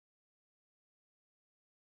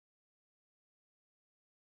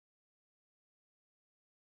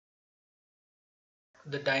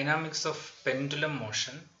the dynamics of pendulum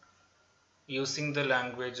motion using the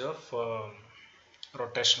language of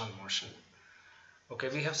rotational motion. Okay,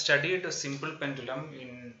 we have studied a simple pendulum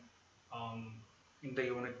in the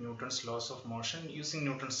unit Newton's laws of motion using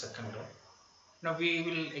Newton's second law. Now we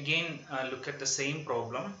will again look at the same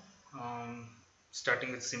problem,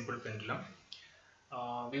 starting with simple pendulum.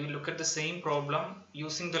 We will look at the same problem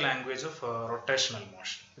using the language of rotational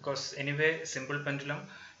motion, because anyway simple pendulum,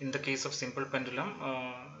 in the case of simple pendulum,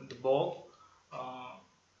 the bob uh,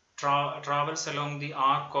 travels along the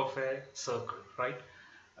arc of a circle, right,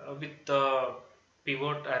 with the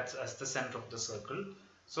pivot as the center of the circle.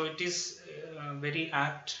 So it is very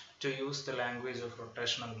apt to use the language of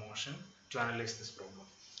rotational motion to analyze this problem.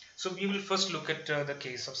 So we will first look at the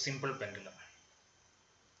case of simple pendulum.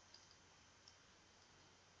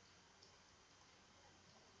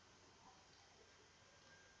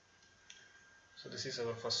 So this is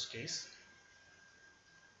our first case.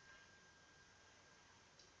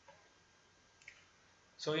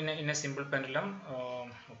 So in a simple pendulum,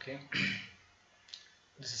 okay,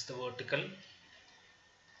 this is the vertical.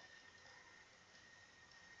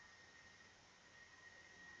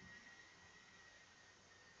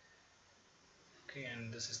 Okay,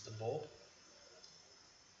 and this is the bob.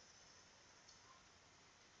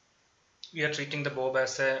 We are treating the bob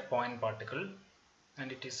as a point particle,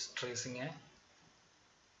 and it is tracing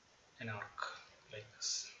an arc like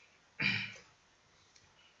this.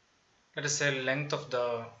 Let us say length of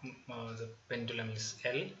the pendulum is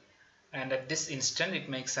L, and at this instant it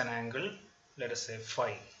makes an angle, let us say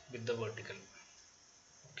phi, with the vertical.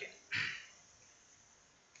 Okay.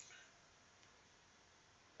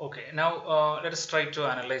 Okay, now let us try to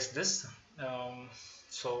analyze this.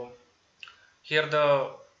 So here the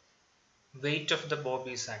weight of the bob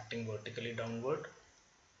is acting vertically downward,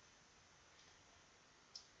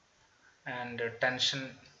 and tension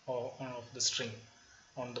of the string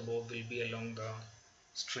on the bob will be along the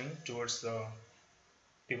string towards the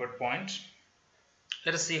pivot point.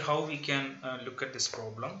 Let us see how we can look at this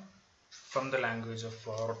problem from the language of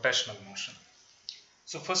rotational motion.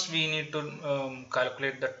 So first we need to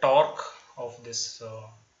calculate the torque of this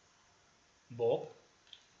bob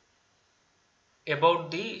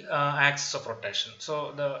about the axis of rotation.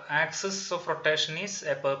 So the axis of rotation is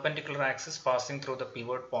a perpendicular axis passing through the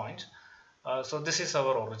pivot point. So this is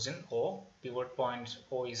our origin O, pivot point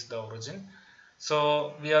O is the origin.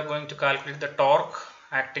 So we are going to calculate the torque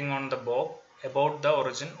acting on the bob about the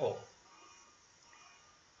origin O.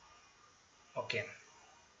 Okay.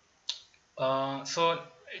 So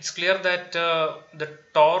it's clear that the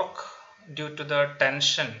torque due to the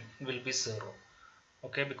tension will be 0.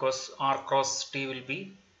 Okay, because R cross T will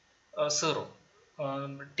be 0.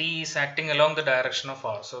 T is acting along the direction of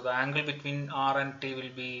R, so the angle between R and T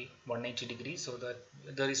will be 180 degrees, so that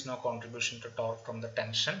there is no contribution to torque from the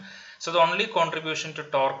tension. So the only contribution to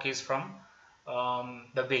torque is from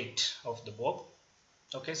the weight of the bob.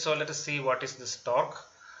 Okay, so let us see what is this torque.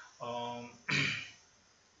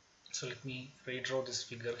 So let me redraw this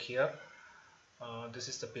figure here. This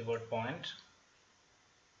is the pivot point.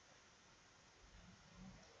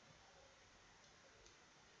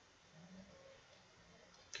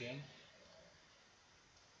 Okay,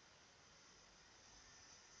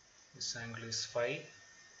 this angle is phi.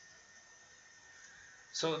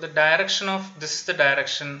 So the direction of this is the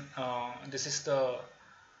direction. This is the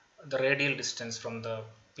radial distance from the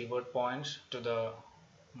pivot point to the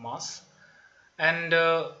mass, and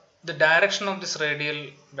the direction of this radial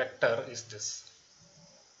vector is this.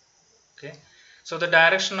 Okay, so the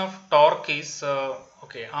direction of torque is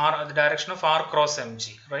okay, the direction of R cross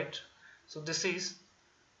mg, right? So this is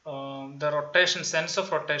the rotation, sense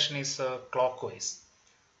of rotation is clockwise.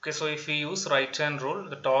 Okay, so if we use right hand rule,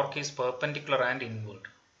 the torque is perpendicular and inward.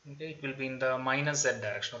 Okay, it will be in the minus z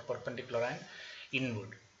direction, or perpendicular and inward.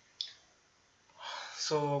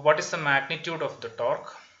 So what is the magnitude of the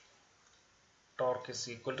torque? Torque is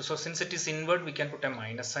equal to, so since it is inward, we can put a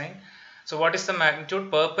minus sign. So what is the magnitude?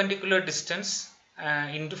 Perpendicular distance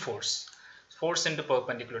into force. Force into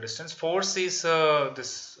perpendicular distance. Force is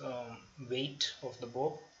this weight of the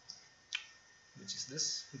bob, which is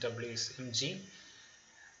this, W is mg.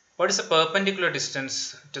 What is the perpendicular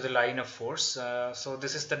distance to the line of force? So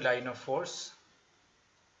this is the line of force,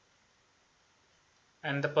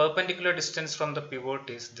 and the perpendicular distance from the pivot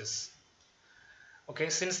is this. Okay,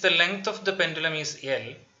 since the length of the pendulum is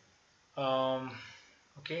L,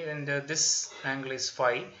 okay, and this angle is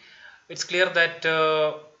phi, it's clear that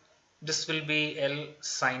this will be L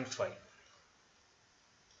sine phi.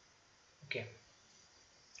 Okay,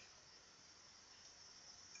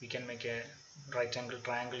 we can make a right angle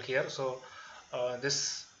triangle here. So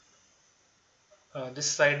this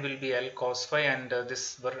side will be L cos phi, and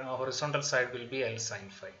this horizontal side will be L sin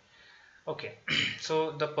phi. Okay,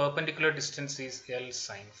 so the perpendicular distance is L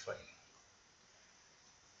sin phi.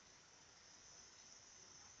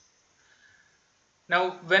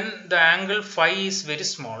 Now, when the angle phi is very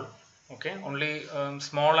small, okay, only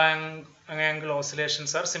small angle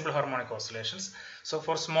oscillations are simple harmonic oscillations. So,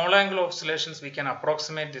 for small angle oscillations, we can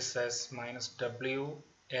approximate this as minus W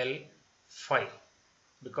L phi,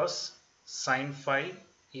 because sin phi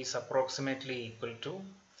is approximately equal to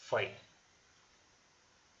phi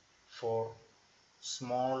for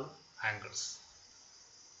small angles.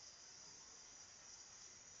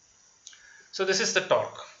 So, this is the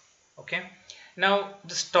torque. Okay. Now,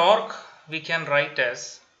 this torque we can write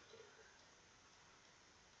as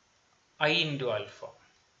I into alpha,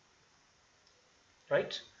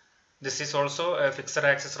 right? This is also a fixed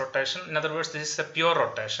axis rotation. In other words, this is a pure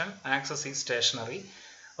rotation. Axis is stationary.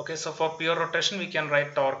 Okay, so for pure rotation, we can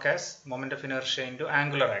write torque as moment of inertia into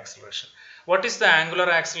angular acceleration. What is the angular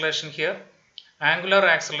acceleration here? Angular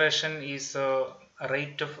acceleration is a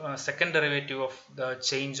rate of second derivative of the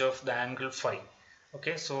change of the angle phi.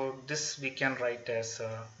 Okay, so this we can write as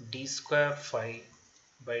d square phi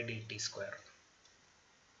by dt square.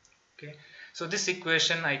 Okay, so this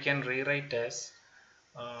equation I can rewrite as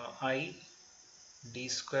I d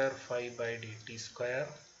square phi by dt square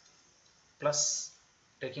plus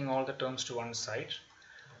taking all the terms to one side.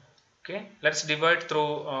 Okay, let's divide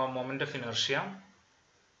through moment of inertia.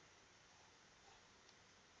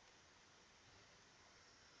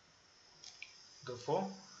 Therefore,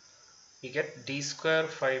 we get d square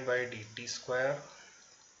phi by dt square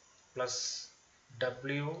plus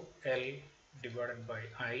WL divided by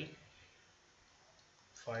I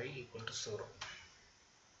phi equal to 0.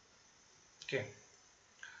 Okay,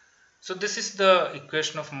 so this is the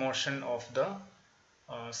equation of motion of the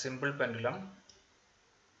simple pendulum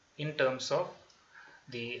in terms of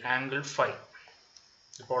the angle phi,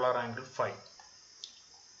 the polar angle phi.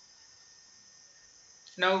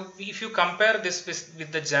 Now, if you compare this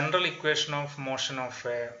with the general equation of motion of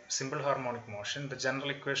a simple harmonic motion, the general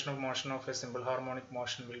equation of motion of a simple harmonic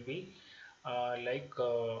motion will be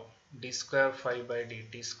d square phi by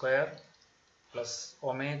dt square plus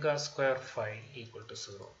omega square phi equal to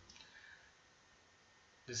 0.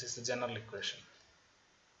 This is the general equation.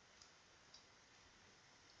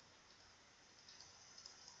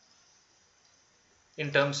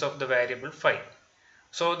 In terms of the variable phi.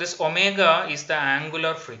 So, this omega is the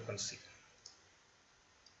angular frequency.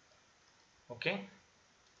 Okay.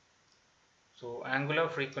 So, angular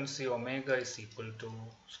frequency omega is equal to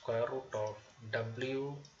square root of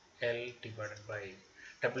W L divided by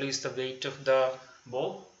W is the weight of the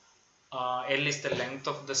bow, L is the length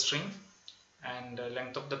of the string and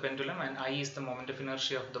length of the pendulum, and I is the moment of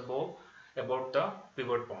inertia of the bow about the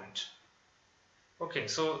pivot point. Okay,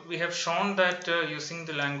 so we have shown that using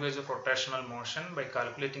the language of rotational motion by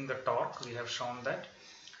calculating the torque, we have shown that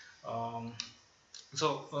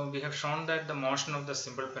we have shown that the motion of the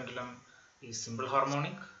simple pendulum is simple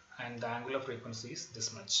harmonic and the angular frequency is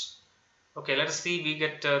this much. Okay, let us see, we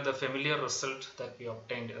get the familiar result that we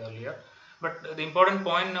obtained earlier. But the important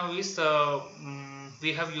point now is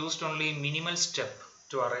we have used only minimal steps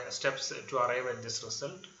to arrive at this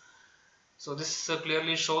result. So this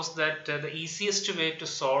clearly shows that the easiest way to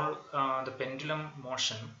solve the pendulum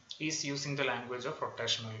motion is using the language of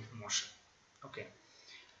rotational motion. Okay.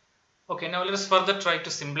 Okay, now let us further try to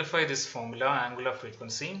simplify this formula, angular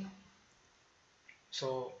frequency.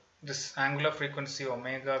 So this angular frequency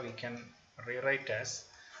omega we can rewrite as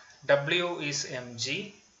W is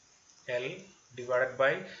mg L divided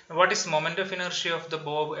by what is moment of inertia of the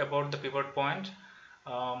bob about the pivot point.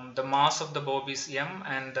 The mass of the bob is m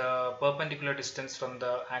and the perpendicular distance from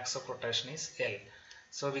the axis of rotation is L.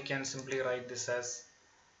 So we can simply write this as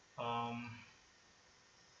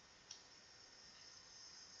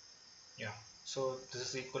so this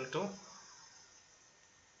is equal to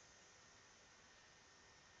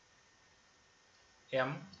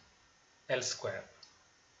m L square.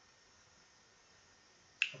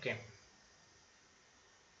 Okay.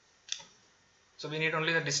 So we need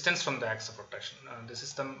only the distance from the axis of rotation. This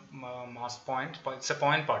is the mass point. It's a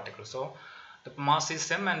point particle. So the mass is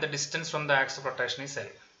m and the distance from the axis of rotation is L.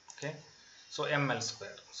 Okay. So ml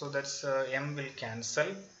square. So that's m will cancel.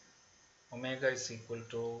 Omega is equal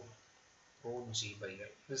to root g by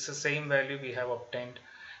L. This is the same value we have obtained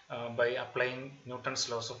by applying Newton's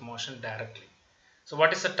laws of motion directly. So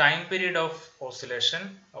what is the time period of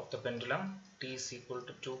oscillation of the pendulum? T is equal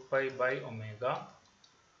to 2 pi by omega.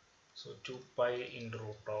 So 2 pi in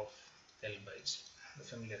root of L by G, the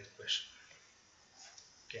familiar equation.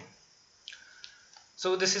 Okay.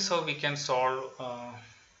 So this is how we can solve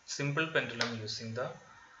simple pendulum using the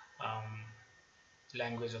um,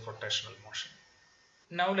 language of rotational motion.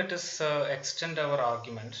 Now let us extend our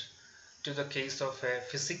argument to the case of a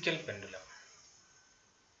physical pendulum.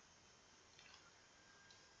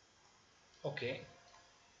 Okay,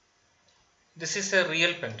 this is a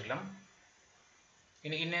real pendulum.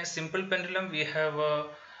 In a simple pendulum, we have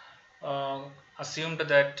assumed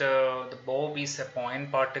that the bob is a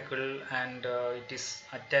point particle and it is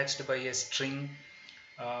attached by a string,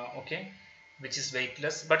 okay, which is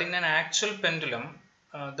weightless. But in an actual pendulum,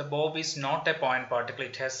 the bob is not a point particle,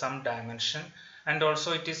 it has some dimension, and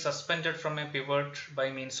also it is suspended from a pivot by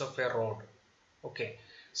means of a rod. Okay,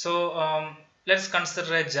 so let's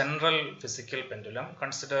consider a general physical pendulum.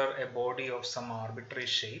 Consider a body of some arbitrary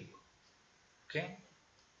shape. Okay,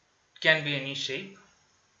 it can be any shape.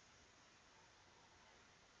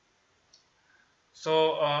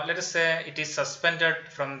 So let us say it is suspended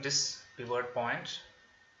from this pivot point.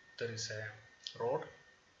 There is a rod,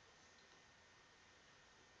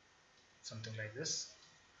 something like this.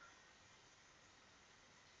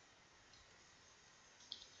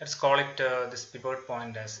 Let's call it this pivot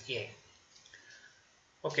point as A.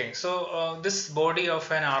 Okay, so this body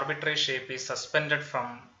of an arbitrary shape is suspended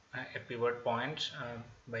from a pivot point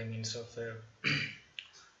by means of a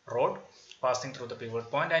rod passing through the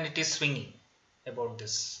pivot point, and it is swinging about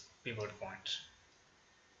this pivot point.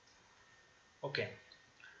 Okay,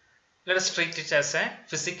 let us treat it as a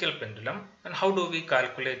physical pendulum. And how do we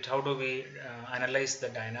calculate, how do we analyze the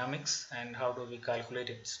dynamics, and how do we calculate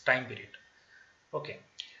its time period? Okay,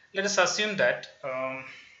 let us assume that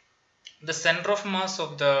the center of mass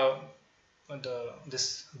of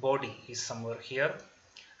this body is somewhere here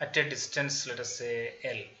at a distance, let us say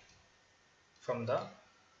L, from the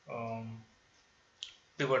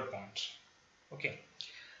pivot point. Okay,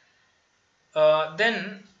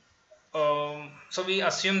 then so we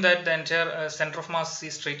assume that the entire center of mass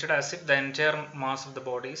is treated as if the entire mass of the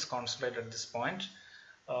body is concentrated at this point.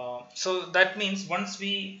 So that means once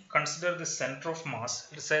we consider the center of mass,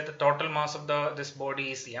 let's say the total mass of this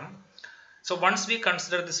body is m. So once we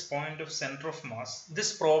consider this point of center of mass,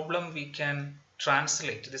 this problem we can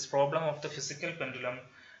translate, this problem of the physical pendulum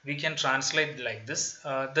we can translate like this.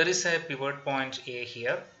 There is a pivot point A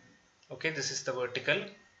here. Okay, this is the vertical,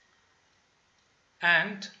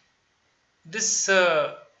 and this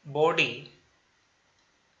body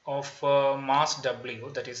of mass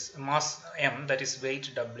W, that is mass M, that is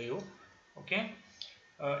weight W. Okay,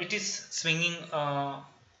 it is swinging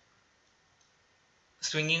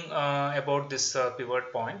about this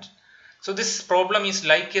pivot point. So this problem is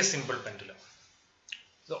like a simple pendulum.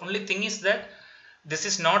 The only thing is that this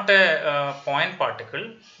is not a point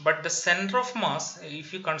particle, but the center of mass,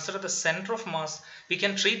 if you consider the center of mass, we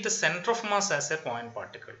can treat the center of mass as a point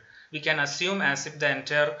particle. We can assume as if the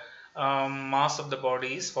entire mass of the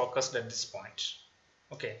body is focused at this point.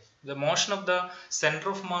 Okay, the motion of the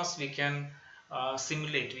center of mass we can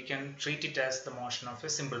simulate, we can treat it as the motion of a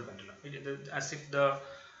simple pendulum, as if the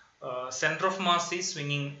center of mass is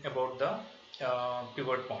swinging about the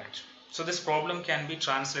pivot point. So this problem can be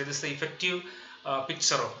translated, this is the effective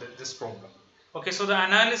picture of this problem. Okay, so the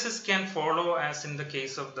analysis can follow as in the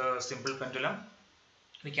case of the simple pendulum.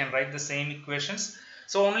 We can write the same equations.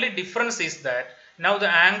 So only difference is that now the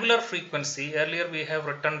angular frequency, earlier we have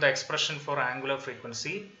written the expression for angular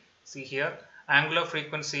frequency. See here, angular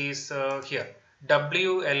frequency is here,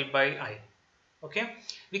 WL by I. Okay,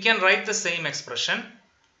 we can write the same expression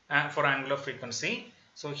for angular frequency.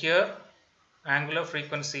 So here angular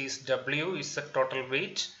frequency is W is the total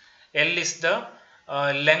weight, L is the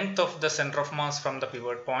length of the center of mass from the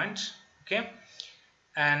pivot point. Okay,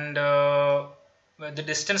 and the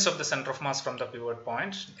distance of the center of mass from the pivot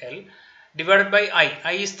point L divided by I.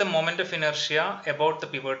 I is the moment of inertia about the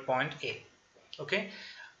pivot point A. Okay,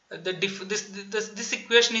 this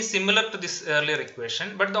equation is similar to this earlier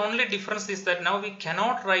equation, but the only difference is that now we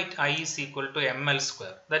cannot write I is equal to ml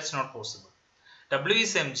square. That's not possible. W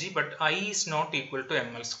is mg, but I is not equal to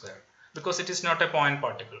ml square because it is not a point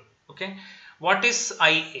particle. Okay, what is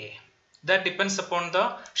IA? That depends upon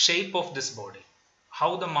the shape of this body,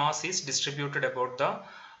 how the mass is distributed about the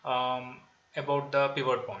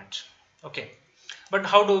pivot point. Okay, but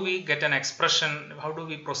how do we get an expression? How do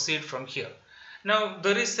we proceed from here? Now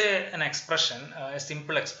there is an expression, a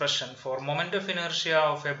simple expression for moment of inertia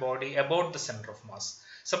of a body about the center of mass.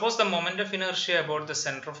 Suppose the moment of inertia about the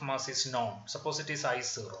center of mass is known. Suppose it is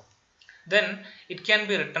I0. Then it can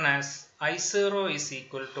be written as I0 is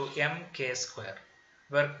equal to mk square,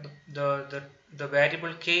 where the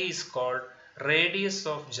variable k is called radius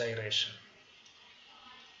of gyration.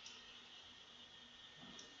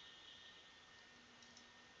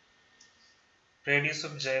 radius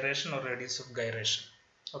of gyration or radius of gyration.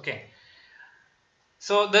 Okay,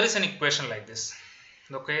 so there is an equation like this.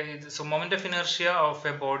 Okay, so moment of inertia of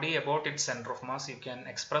a body about its center of mass you can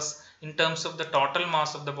express in terms of the total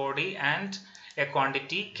mass of the body and a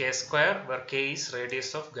quantity k square, where k is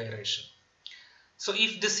radius of gyration. So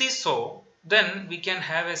if this is so, then we can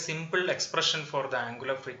have a simple expression for the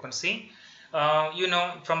angular frequency. You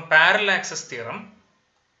know, from parallel axis theorem.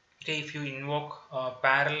 Okay, if you invoke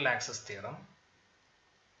parallel axis theorem,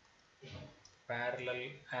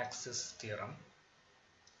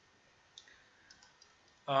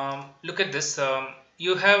 look at this.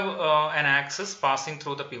 You have an axis passing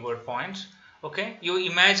through the pivot point. Okay, you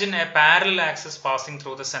imagine a parallel axis passing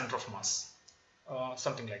through the center of mass,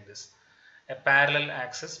 something like this. A parallel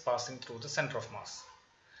axis passing through the center of mass.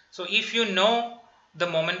 So if you know the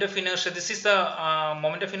moment of inertia, this is the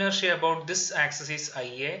moment of inertia about this axis is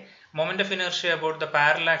Ia. Moment of inertia about the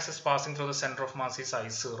parallel axis passing through the center of mass is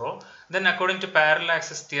I0. Then according to parallel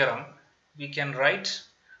axis theorem, we can write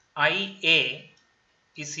Ia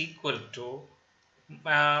is equal to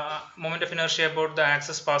moment of inertia about the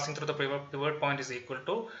axis passing through the pivot point is equal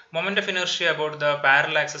to moment of inertia about the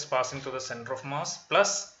parallel axis passing through the center of mass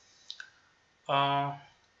plus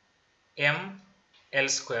m L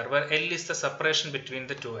square, where L is the separation between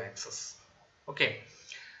the two axes. Okay.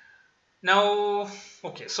 Now,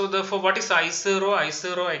 okay, so therefore what is I0?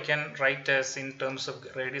 I0 I can write as, in terms of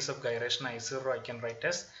radius of gyration, I0 I can write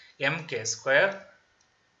as mk square,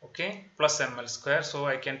 okay, plus ml square. So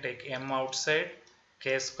I can take m outside,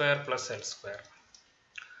 k square plus L square.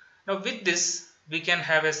 Now with this we can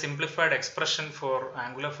have a simplified expression for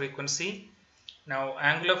angular frequency. Now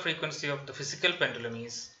angular frequency of the physical pendulum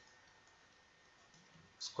is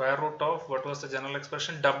square root of, what was the general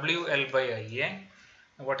expression, WL by Ia.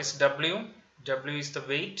 What is W? W is the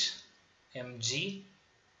weight, mg,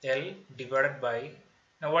 L divided by,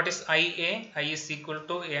 now what is Ia? I is equal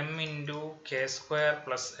to m into k square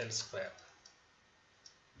plus L square.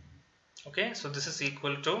 Okay, so this is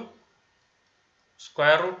equal to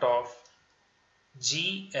square root of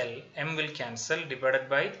GL, m will cancel, divided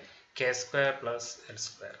by k square plus L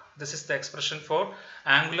square. This is the expression for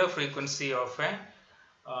angular frequency of a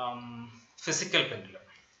physical pendulum.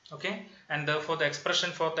 Okay, and therefore the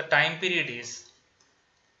expression for the time period is,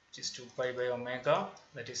 which is 2 pi by omega,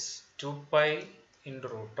 that is 2 pi into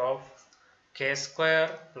root of k square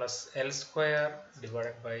plus L square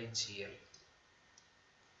divided by GL.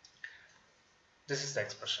 This is the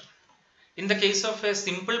expression. In the case of a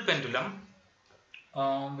simple pendulum,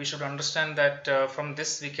 we should understand that from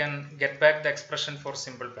this we can get back the expression for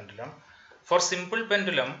simple pendulum. For simple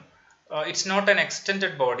pendulum, it's not an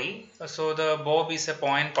extended body, so the bob is a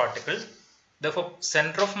point particle. Therefore,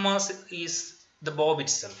 center of mass is the bob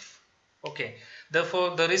itself. Okay.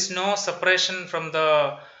 Therefore, there is no separation from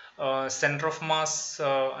the center of mass.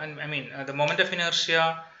 The moment of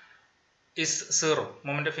inertia is zero.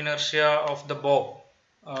 Moment of inertia of the bob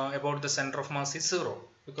about the center of mass is zero,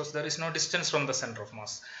 because there is no distance from the center of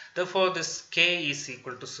mass. Therefore, this k is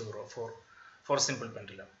equal to 0 for simple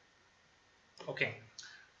pendulum. Okay.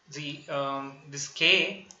 This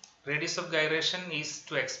k, radius of gyration, is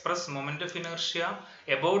to express moment of inertia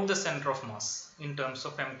about the center of mass in terms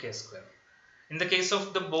of mk square. In the case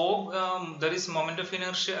of the bob, there is moment of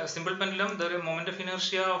inertia, simple pendulum, there is moment of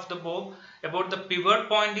inertia of the bob about the pivot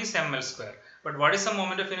point is ml square. But what is the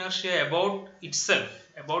moment of inertia about itself,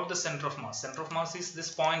 about the center of mass? Center of mass is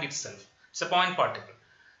this point itself. It's a point particle.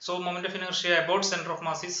 So moment of inertia about center of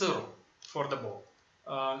mass is 0 for the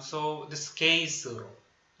bob. So this k is 0.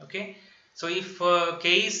 Okay, so if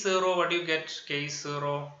k is 0, what do you get? K is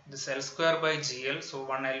 0, this L square by GL, so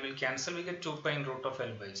 1 L will cancel, we get 2 pi in root of L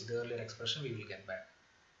by G, the earlier expression we will get back.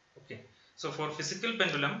 Okay, so for physical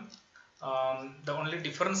pendulum, the only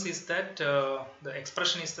difference is that the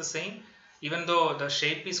expression is the same, even though the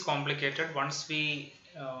shape is complicated. Once we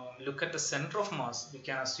look at the center of mass, we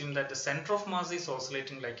can assume that the center of mass is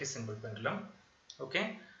oscillating like a simple pendulum,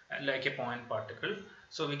 okay, like a point particle.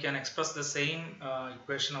 So we can express the same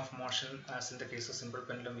equation of motion as in the case of simple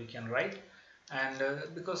pendulum we can write, and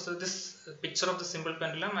because this picture of the simple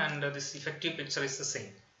pendulum and this effective picture is the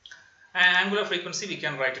same, and angular frequency we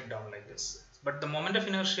can write it down like this. But the moment of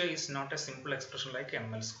inertia is not a simple expression like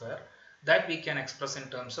ml square, that we can express in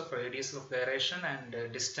terms of radius of gyration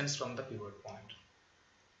and distance from the pivot point.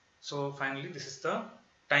 So finally this is the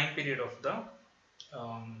time period of the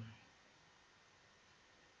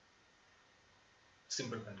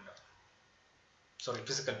simple pendulum, sorry,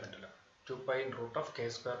 physical pendulum, 2 pi in root of k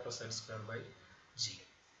square plus L square by G.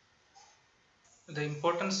 The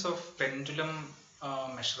importance of pendulum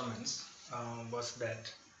measurements was that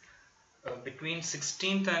between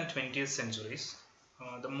 16th and 20th centuries,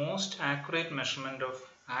 the most accurate measurement of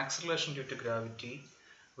acceleration due to gravity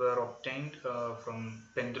were obtained from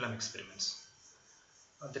pendulum experiments.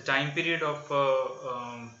 The time period of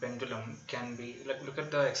pendulum can be, like, look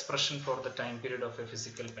at the expression for the time period of a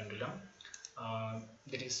physical pendulum.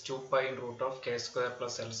 That is 2 pi root of k square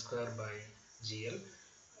plus l square by gl,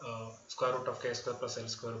 square root of k square plus l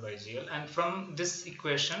square by gl, and from this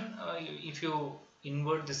equation, if you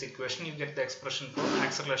invert this equation, you get the expression for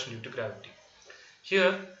acceleration due to gravity.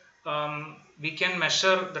 Here we can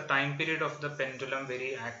measure the time period of the pendulum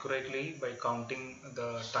very accurately by counting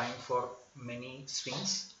the time for many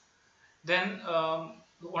swings. Then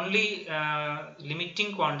only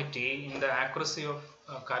limiting quantity in the accuracy of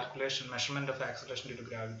calculation, measurement of acceleration due to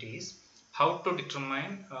gravity is how to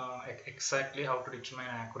determine exactly, how to determine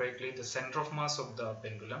accurately the center of mass of the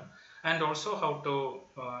pendulum, and also how to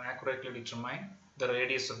accurately determine the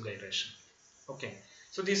radius of gyration. Okay,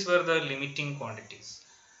 so these were the limiting quantities.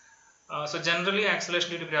 So generally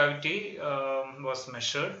acceleration due to gravity was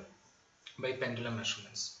measured by pendulum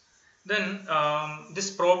measurements. Then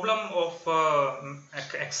this problem of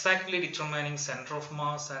exactly determining center of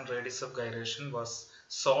mass and radius of gyration was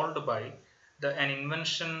solved by an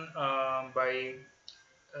invention by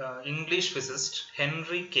English physicist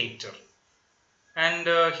Henry Cater, and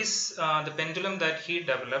the pendulum that he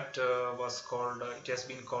developed was called, it has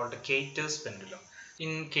been called Cater's pendulum.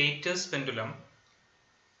 In Cater's pendulum,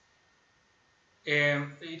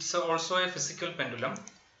 it's also a physical pendulum.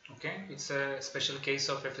 Okay, it's a special case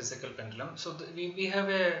of a physical pendulum. So we have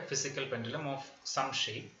a physical pendulum of some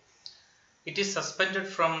shape. It is suspended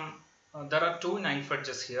from, there are two knife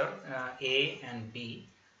edges here, A and B.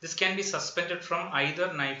 This can be suspended from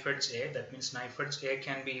either knife edge A, that means knife edge A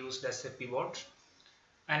can be used as a pivot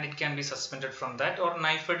and it can be suspended from that, or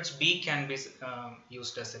knife edge B can be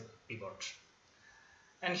used as a pivot.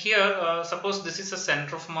 And here, suppose this is the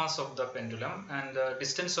center of mass of the pendulum, and the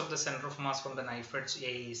distance of the center of mass from the knife edge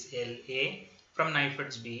A is LA, from knife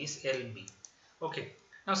edge B is LB. Okay.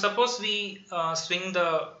 Now suppose we swing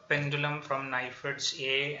the pendulum from knife edge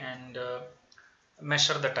A and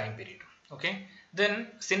measure the time period. Okay. Then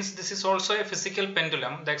since this is also a physical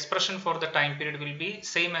pendulum, the expression for the time period will be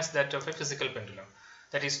same as that of a physical pendulum.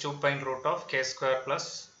 That is 2 pi root of k square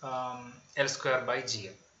plus L square by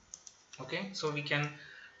GL. Okay. So we can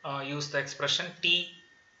use the expression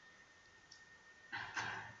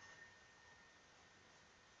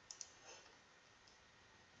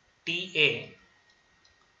TA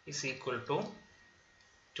is equal to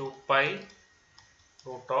 2 pi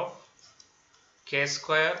root of k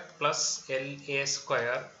square plus LA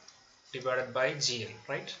square divided by GL,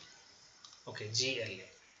 right? Okay, GLA.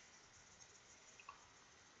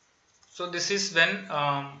 So this is when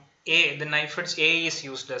the knife edge A is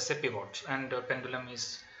used as a pivot and the pendulum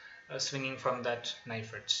is swinging from that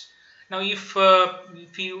knife edge. Now if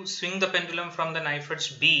you swing the pendulum from the knife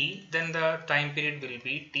edge B, then the time period will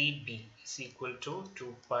be TB is equal to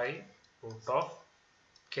 2 pi root of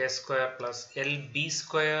k square plus LB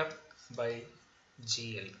square by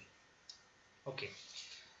GL. Okay.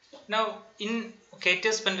 Now in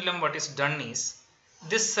Cater's pendulum, what is done is,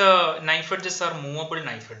 this knife edges are movable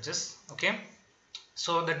knife edges. Okay.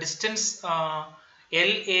 So the distance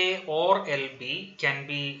LA or LB can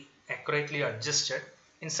be accurately adjusted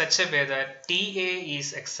in such a way that TA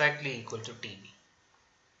is exactly equal to TB.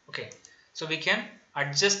 Okay, so we can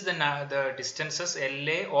adjust the distances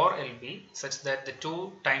LA or LB such that the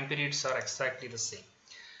two time periods are exactly the same.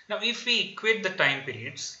 Now if we equate the time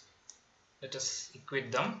periods, let us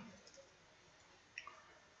equate them.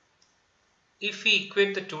 If we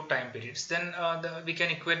equate the two time periods, then we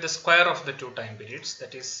can equate the square of the two time periods,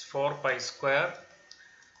 that is 4 pi square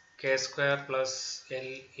k square plus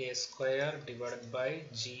LA square divided by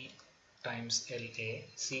G times LA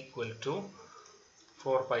is equal to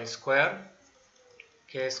 4 pi square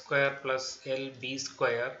k square plus LB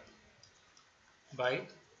square by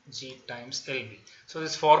G times LB. So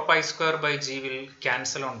this 4 pi square by G will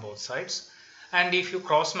cancel on both sides, and if you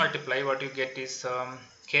cross multiply, what you get is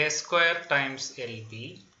k square times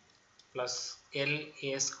LB plus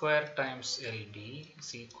LA square times LB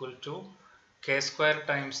is equal to k square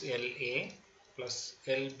times LA plus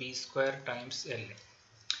LB square times LA.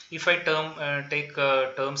 If I take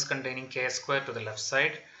terms containing k square to the left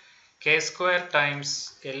side, k square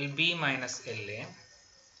times LB minus LA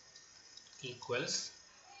equals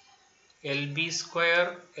LB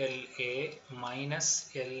square LA minus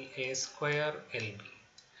LA square LB.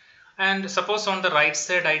 And suppose on the right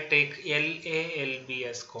side I take LA LB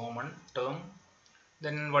as common term,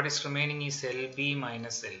 then what is remaining is LB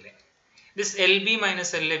minus LA. This LB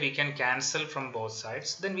minus LA we can cancel from both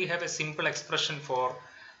sides. Then we have a simple expression for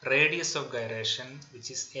radius of gyration, which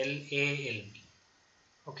is LALB.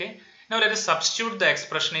 Okay. Now let us substitute the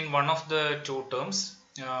expression in one of the two terms.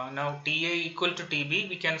 Now TA equal to TB,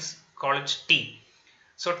 we can call it T.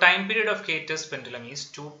 So time period of K-test pendulum is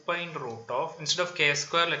 2 pi root of, instead of K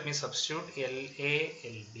square, let me substitute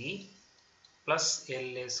LALB plus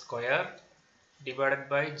LA square divided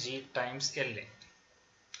by G times LA.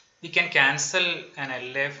 We can cancel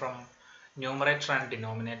an LA from numerator and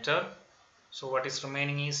denominator. So what is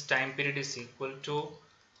remaining is time period is equal to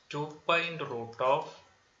 2 pi root of.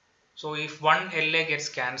 So if one LA gets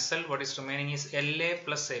cancelled, what is remaining is LA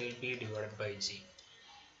plus LB divided by G.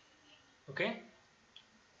 Okay.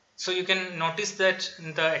 So you can notice that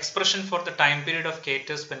in the expression for the time period of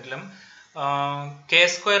K-test pendulum, K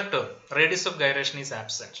square term, radius of gyration, is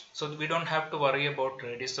absent. So we don't have to worry about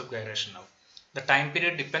radius of gyration now. The time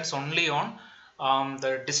period depends only on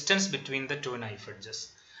the distance between the two knife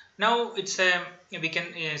edges. Now it's we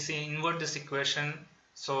can invert this equation.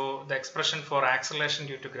 So the expression for acceleration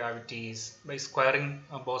due to gravity is by squaring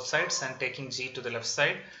both sides and taking G to the left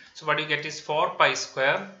side. So what you get is 4 pi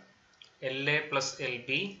square LA plus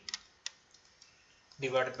LB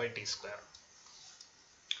divided by T square.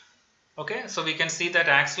 Okay, so we can see that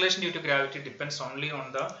acceleration due to gravity depends only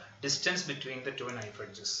on the distance between the two knife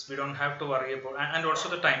edges. We don't have to worry about, and also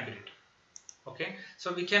the time period. Okay,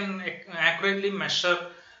 so we can accurately measure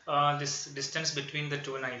this distance between the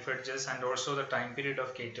two knife edges and also the time period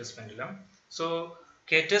of K-test pendulum. So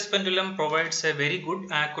K-test pendulum provides a very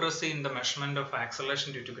good accuracy in the measurement of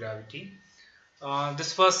acceleration due to gravity.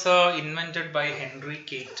 This was invented by Henry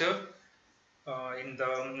Cater in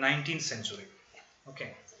the 19th century.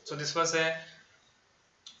 Okay, so this was a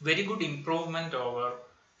very good improvement over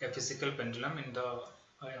a physical pendulum in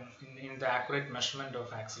the accurate measurement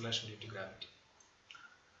of acceleration due to gravity.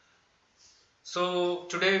 So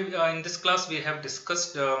today in this class we have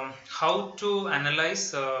discussed how to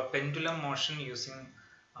analyze pendulum motion using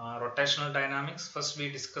rotational dynamics. First we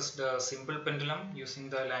discussed simple pendulum using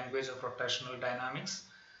the language of rotational dynamics,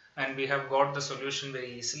 and we have got the solution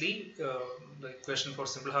very easily. The equation for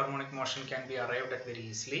simple harmonic motion can be arrived at very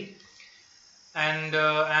easily. And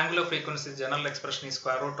angular frequency general expression is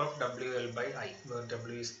square root of WL by I, where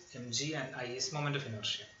W is mg and I is moment of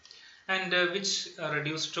inertia, and which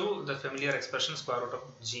reduced to the familiar expression square root of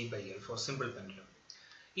G by L for simple pendulum.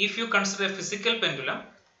 If you consider a physical pendulum,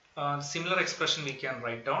 similar expression we can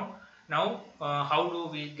write down. Now how do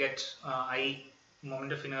we get I,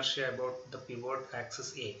 moment of inertia, about the pivot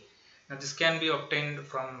axis A? Now this can be obtained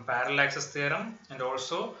from parallel axis theorem, and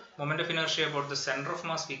also moment of inertia about the center of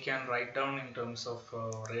mass we can write down in terms of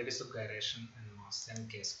radius of gyration and mass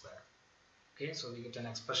and K square. Okay, so we get an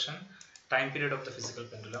expression, time period of the physical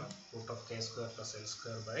pendulum, root of K square plus L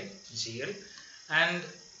square by GL. And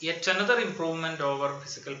yet another improvement over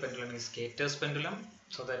physical pendulum is K-test pendulum,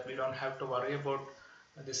 so that we don't have to worry about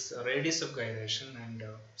this radius of gyration and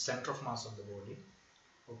center of mass of the body.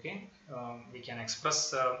 Okay, we can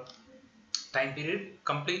express time period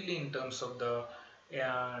completely in terms of the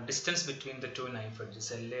distance between the two knife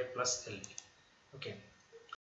edges, LA plus LB. Okay.